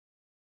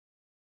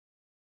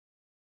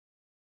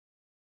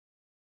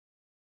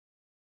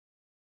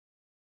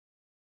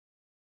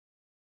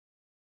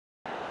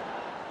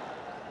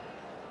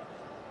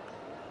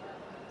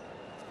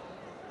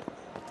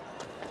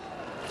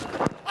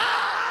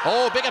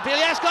Oh, big appeal.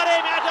 Yes, got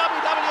him. Out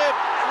LBW.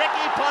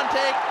 Ricky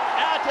Ponting.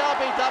 Out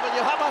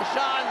LBW.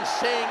 Harbahjan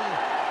Singhs.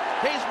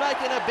 He's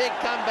making a big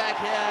comeback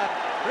here.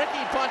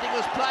 Ricky Ponting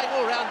was playing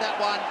all around that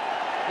one.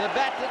 The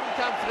bat didn't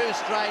come through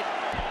straight.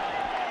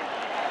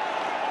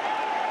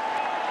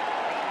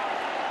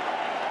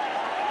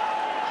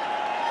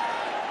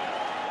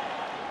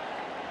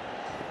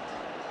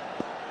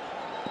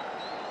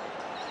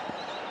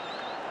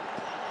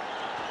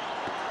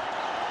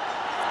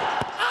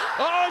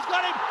 Oh, he's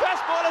got him.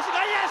 First ball. Has he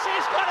got? Yes,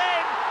 he's got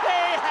him.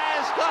 He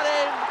has got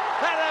him.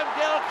 Adam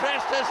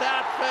Gilchrist is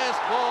out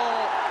first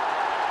ball.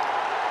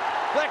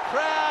 The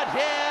crowd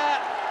here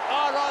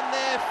are on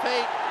their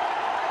feet.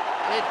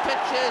 It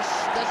pitches.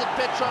 Does it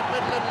pitch on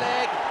middle and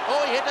leg?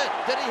 Oh, he hit it.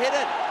 Did he hit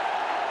it?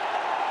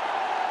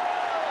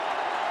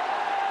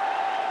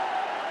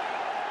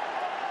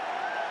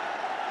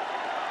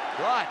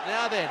 Right,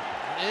 now then,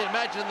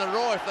 imagine the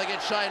roar if they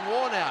get Shane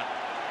Warne out.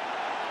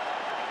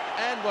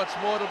 And what's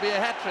more, it'll be a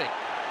hat-trick.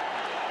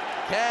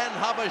 Can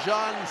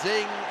Harbahjan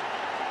Singhs,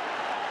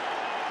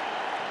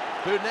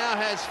 who now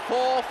has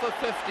 4 for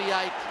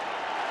 58.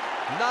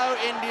 No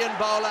Indian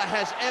bowler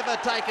has ever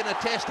taken a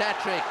test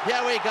hat-trick.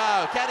 Here we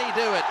go. Can he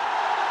do it?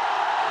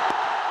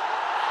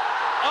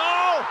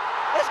 Oh!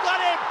 It's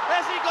got him!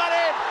 Has he got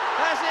him?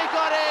 Has he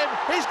got him?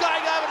 He's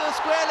going over to the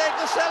square leg.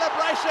 The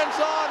celebration's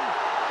on.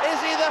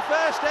 Is he the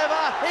first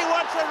ever? He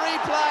wants a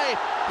replay.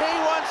 He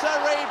wants a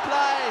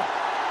replay.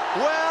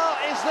 Well,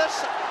 is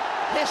this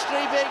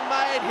history being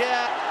made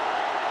here?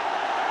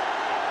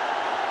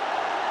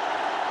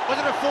 Was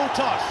it a full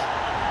toss?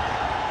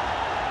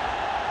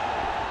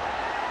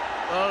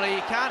 Well,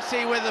 you can't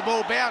see where the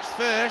ball bounced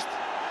first.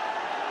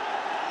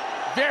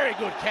 Very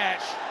good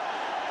catch.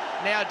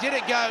 Now, did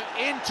it go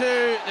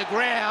into the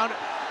ground,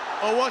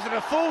 or was it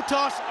a full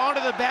toss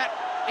onto the bat,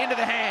 into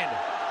the hand?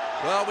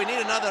 Well, we need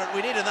another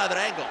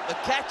angle. The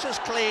catch is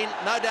clean,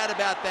 no doubt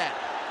about that.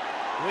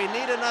 We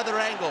need another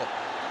angle.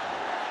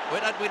 We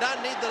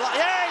don't need the line.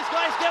 Yeah, he's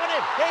given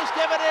him. He's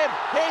given him.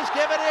 He's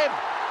given him.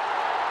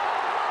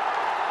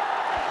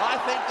 I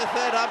think the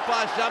third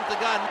umpire's jumped the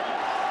gun.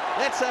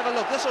 Let's have a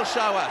look. This will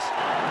show us.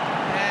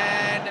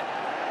 And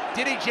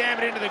did he jam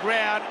it into the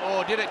ground,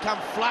 or did it come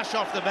flush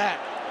off the bat?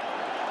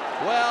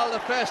 Well, the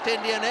first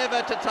Indian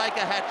ever to take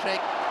a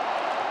hat-trick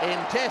in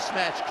Test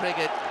match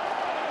cricket.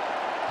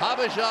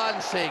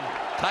 Harbahjan Singhs,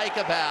 take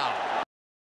a bow.